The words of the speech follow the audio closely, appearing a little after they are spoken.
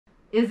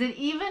Is it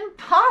even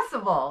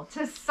possible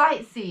to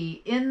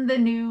sightsee in the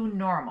new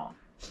normal?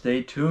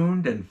 Stay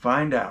tuned and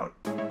find out.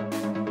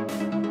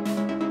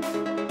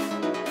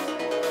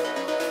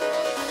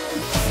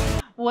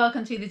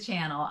 Welcome to the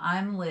channel.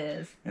 I'm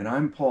Liz. And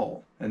I'm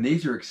Paul. And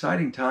these are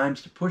exciting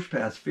times to push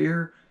past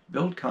fear,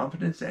 build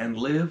confidence, and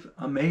live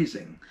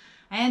amazing.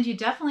 And you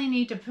definitely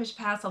need to push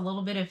past a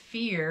little bit of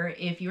fear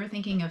if you're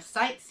thinking of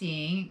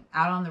sightseeing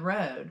out on the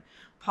road.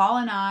 Paul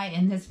and I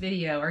in this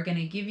video are going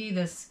to give you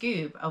the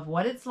scoop of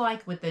what it's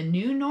like with the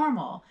new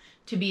normal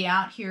to be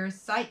out here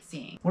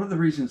sightseeing. One of the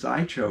reasons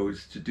I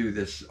chose to do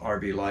this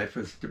RV life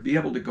is to be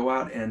able to go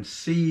out and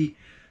see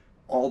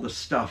all the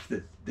stuff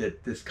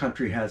that this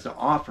country has to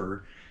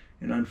offer.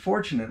 And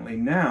unfortunately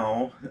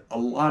now, a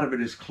lot of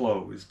it is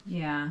closed.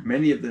 Yeah.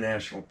 Many of the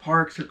national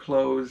parks are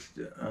closed.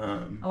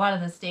 A lot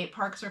of the state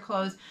parks are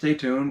closed. Stay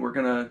tuned. We're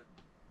going to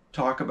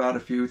talk about a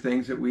few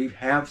things that we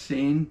have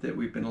seen, that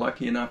we've been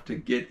lucky enough to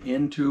get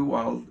into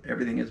while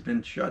everything has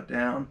been shut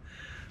down.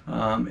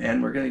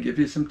 And we're going to give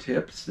you some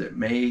tips that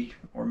may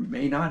or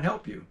may not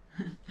help you.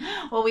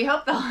 Well, we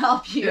hope they'll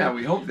help you. Yeah,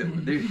 we hope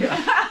that they,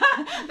 yeah.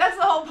 That's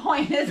the whole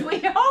point, is we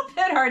hope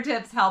that our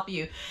tips help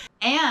you.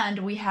 And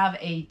we have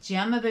a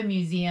gem of a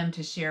museum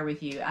to share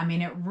with you. I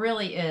mean, it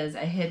really is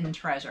a hidden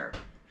treasure.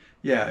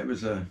 Yeah, it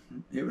was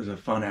a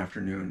fun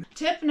afternoon.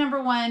 Tip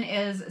number one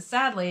is,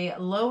 sadly,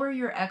 lower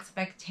your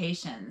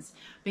expectations,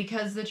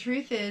 because the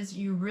truth is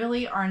you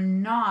really are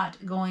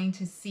not going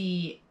to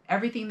see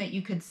everything that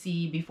you could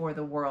see before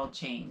the world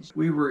changed.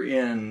 We were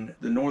in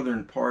the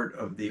northern part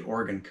of the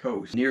Oregon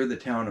coast, near the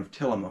town of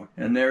Tillamook,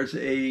 and there's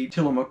a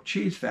Tillamook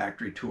cheese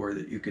factory tour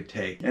that you could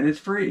take, and it's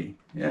free.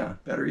 Yeah,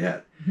 better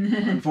yet.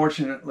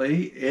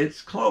 Unfortunately,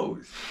 it's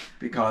closed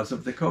because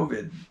of the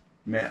COVID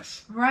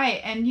mess. Right,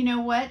 and you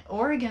know what?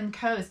 Oregon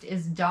coast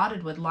is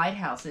dotted with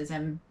lighthouses,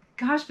 and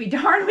gosh be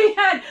darned, we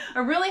had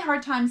a really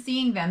hard time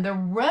seeing them. The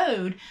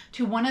road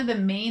to one of the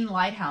main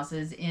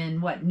lighthouses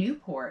in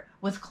Newport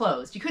was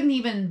closed. You couldn't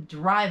even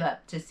drive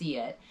up to see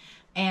it.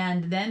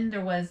 And then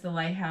there was the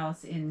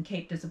lighthouse in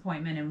Cape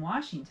Disappointment in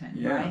Washington,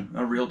 yeah, right?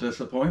 A real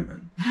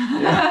disappointment.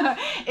 Yeah.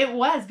 It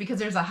was, because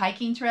there's a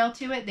hiking trail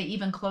to it. They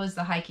even closed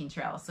the hiking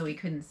trail, so we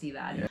couldn't see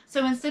that. Yeah.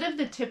 So instead of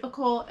the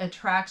typical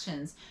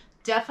attractions,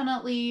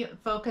 definitely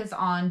focus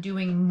on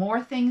doing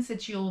more things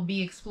that you'll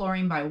be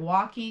exploring by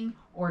walking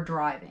or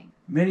driving.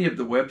 Many of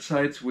the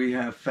websites we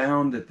have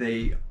found that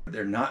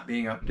they're not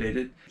being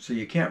updated, so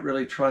you can't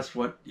really trust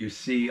what you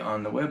see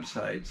on the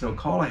website. So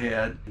call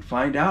ahead and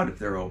find out if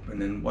they're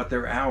open and what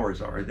their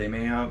hours are. They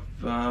may have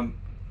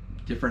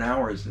different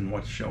hours than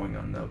what's showing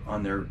on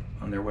their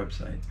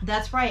website.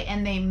 That's right,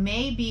 and they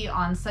may be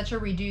on such a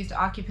reduced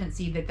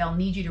occupancy that they'll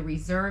need you to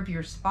reserve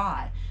your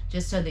spot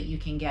just so that you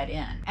can get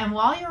in. And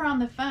while you're on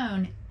the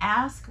phone,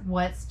 ask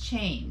what's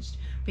changed.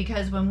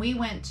 Because when we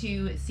went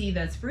to see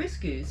the Spruce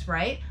Goose,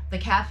 right, the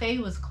cafe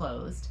was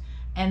closed.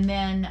 And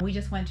then we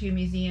just went to a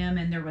museum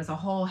and there was a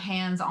whole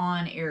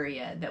hands-on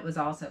area that was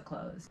also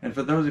closed. And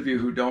for those of you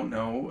who don't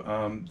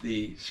know,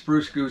 the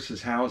Spruce Goose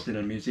is housed in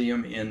a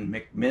museum in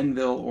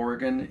McMinnville,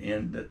 Oregon,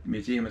 and the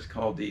museum is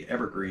called the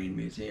Evergreen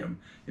Museum,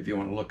 if you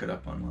want to look it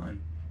up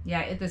online.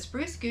 Yeah, the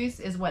Spruce Goose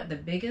is the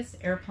biggest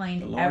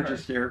airplane ever. The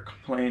largest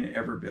airplane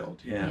ever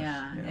built, yes.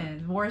 Yeah,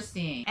 and worth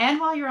seeing.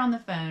 And while you're on the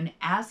phone,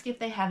 ask if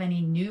they have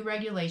any new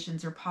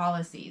regulations or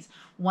policies.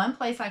 One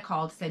place I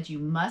called said you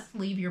must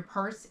leave your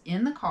purse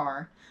in the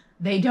car.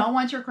 They don't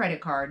want your credit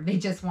card. They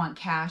just want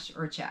cash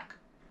or check.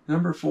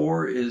 Number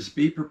 4 is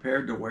be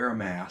prepared to wear a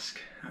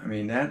mask. I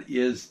mean, that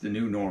is the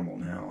new normal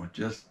now.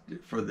 Just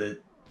for the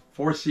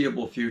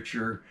foreseeable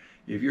future,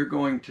 if you're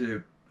going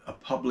to a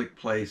public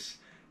place,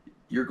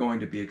 you're going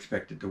to be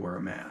expected to wear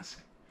a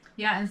mask.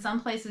 Yeah, and some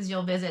places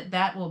you'll visit,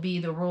 that will be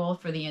the rule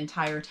for the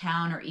entire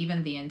town or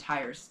even the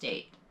entire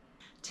state.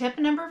 Tip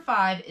number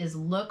 5 is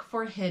look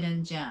for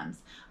hidden gems.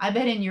 I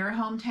bet in your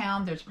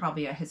hometown there's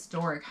probably a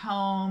historic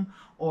home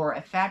or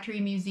a factory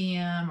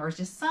museum or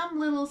just some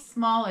little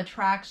small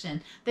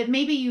attraction that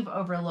maybe you've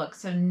overlooked.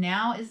 So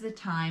now is the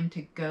time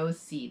to go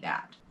see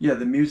that. Yeah,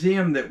 the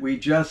museum that we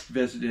just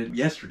visited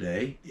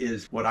yesterday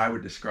is what I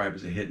would describe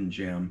as a hidden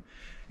gem.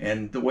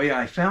 And the way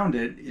I found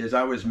it is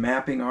I was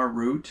mapping our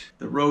route.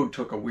 The road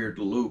took a weird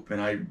loop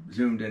and I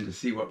zoomed in to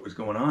see what was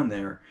going on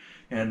there.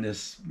 And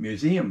this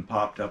museum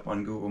popped up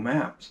on Google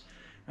Maps,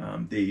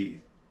 the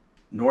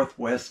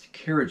Northwest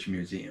Carriage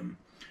Museum.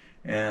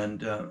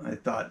 And I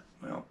thought,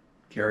 well,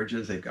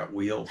 carriages, they've got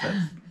wheels, that's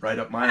right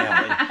up my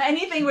alley.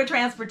 Anything with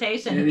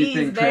transportation,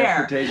 anything he's there.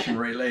 Transportation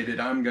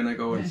related, I'm going to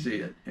go and see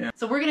it. Yeah.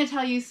 So we're going to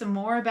tell you some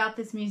more about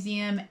this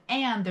museum,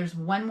 and there's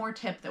one more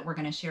tip that we're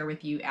going to share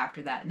with you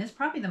after that. And it's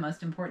probably the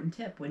most important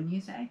tip, wouldn't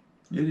you say?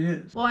 It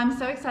is. Well, I'm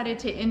so excited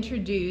to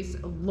introduce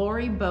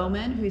Lori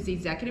Bowman, who's the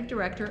Executive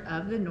Director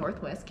of the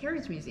Northwest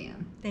Carriage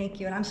Museum. Thank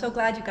you, and I'm so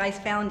glad you guys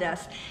found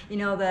us. You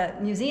know, the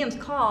museum's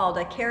called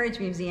a carriage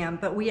museum,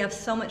 but we have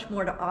so much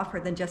more to offer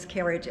than just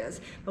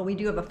carriages. But we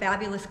do have a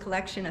fabulous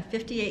collection of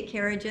 58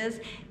 carriages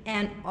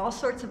and all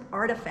sorts of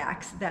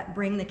artifacts that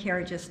bring the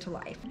carriages to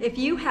life. If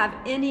you have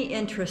any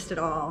interest at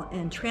all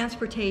in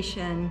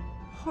transportation,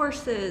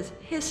 horses,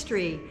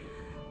 history,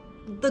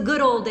 the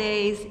good old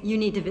days, you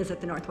need to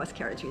visit the Northwest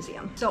Carriage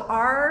Museum. So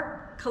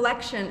our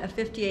collection of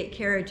 58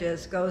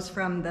 carriages goes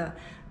from the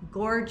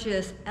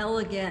gorgeous,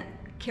 elegant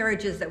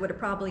carriages that would have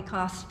probably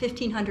cost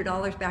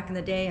 $1,500 back in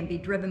the day and be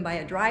driven by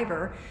a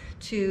driver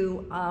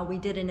to, we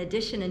did an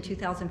addition in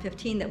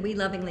 2015 that we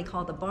lovingly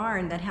call the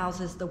barn, that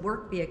houses the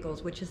work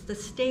vehicles, which is the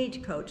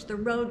stagecoach, the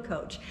road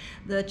coach,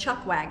 the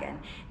chuck wagon.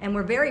 And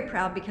we're very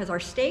proud because our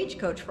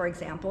stagecoach, for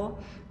example,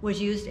 was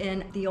used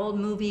in the old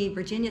movie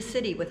Virginia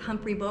City with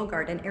Humphrey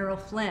Bogart and Errol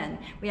Flynn.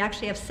 We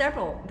actually have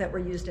several that were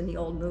used in the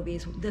old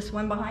movies. This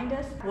one behind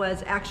us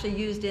was actually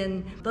used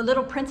in The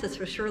Little Princess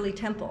with Shirley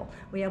Temple.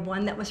 We have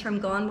one that was from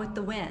Gone with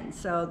the Wind.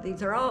 So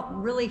these are all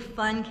really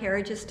fun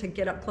carriages to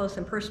get up close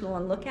and personal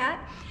and look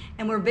at.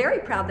 And we're very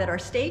proud that our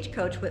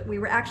stagecoach, we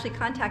were actually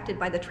contacted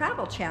by the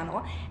Travel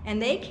Channel, and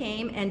they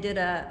came and did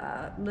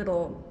a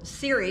little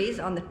series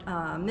on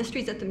the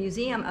Mysteries at the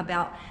Museum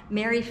about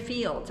Mary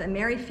Fields. And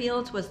Mary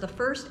Fields was the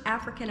first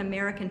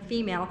African-American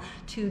female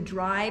to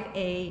drive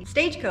a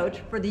stagecoach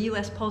for the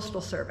U.S.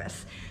 Postal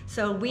Service.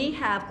 So we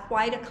have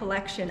quite a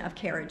collection of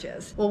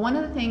carriages. Well, one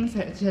of the things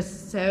that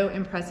just so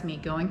impressed me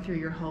going through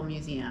your whole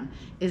museum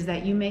is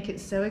that you make it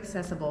so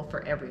accessible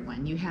for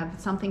everyone. You have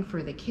something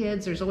for the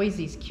kids. There's always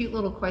these cute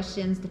little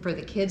questions for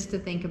the kids to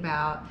think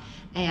about.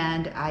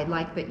 And I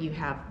like that you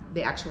have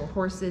the actual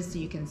horses so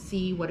you can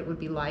see what it would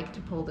be like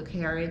to pull the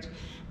carriage,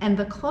 and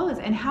the clothes,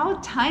 and how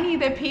tiny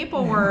the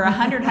people were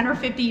 100,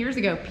 150 years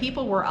ago.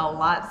 People were a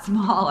lot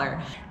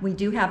smaller. We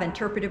do have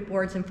interpretive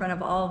boards in front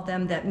of all of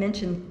them that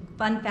mention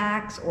fun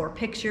facts or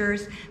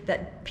pictures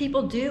that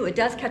people do. It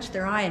does catch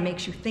their eye and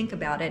makes you think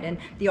about it. And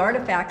the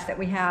artifacts that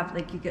we have,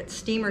 like you get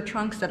steamer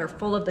trunks that are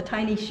full of the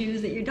tiny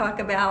shoes that you talk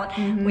about.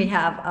 Mm-hmm. We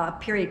have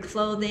period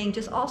clothing,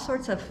 just all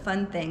sorts of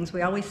fun things.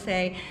 We always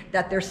say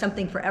that there's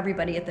something for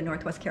everybody at the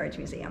Northwest Carriage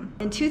Museum.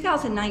 In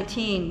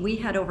 2019, we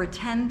had over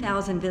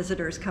 10,000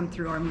 visitors come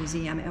through our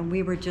museum, and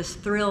we were just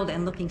thrilled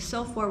and looking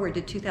so forward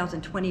to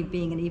 2020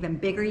 being an even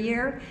bigger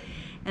year.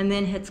 And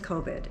then hits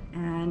COVID,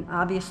 and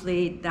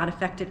obviously that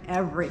affected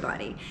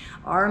everybody.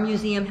 Our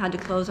museum had to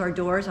close our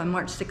doors on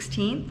March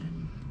 16th.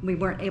 We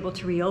weren't able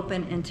to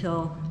reopen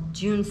until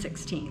June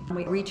 16th.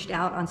 We reached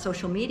out on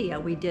social media.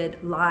 We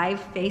did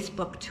live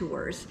Facebook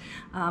tours.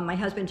 My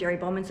husband Jerry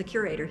Bowman's a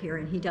curator here,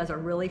 and he does a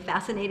really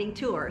fascinating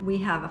tour. We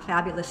have a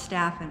fabulous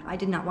staff, and I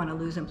did not want to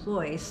lose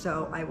employees,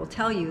 so I will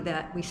tell you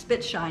that we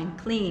spit shine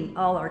clean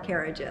all our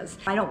carriages.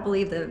 I don't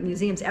believe the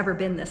museum's ever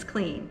been this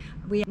clean.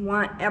 We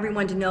want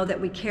everyone to know that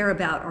we care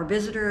about our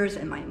visitors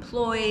and my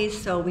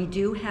employees, so we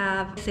do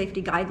have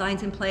safety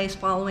guidelines in place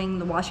following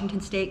the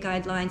Washington State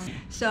guidelines.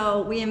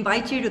 So we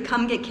invite you to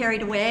come get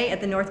carried away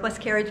at the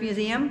Northwest Carriage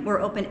Museum.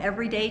 We're open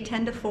every day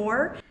 10 to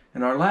 4.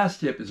 And our last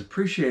tip is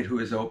appreciate who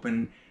is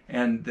open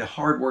and the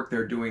hard work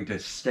they're doing to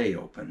stay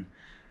open.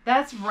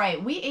 That's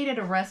right. We ate at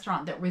a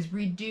restaurant that was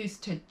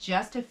reduced to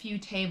just a few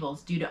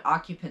tables due to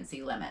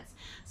occupancy limits.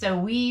 So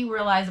we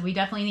realized we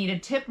definitely need to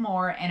tip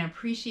more and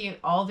appreciate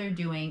all they're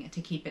doing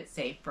to keep it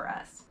safe for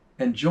us.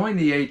 And join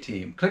the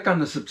A-Team. Click on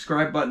the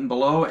subscribe button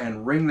below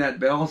and ring that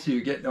bell so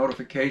you get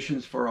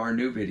notifications for our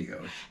new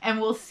videos. And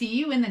we'll see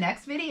you in the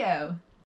next video.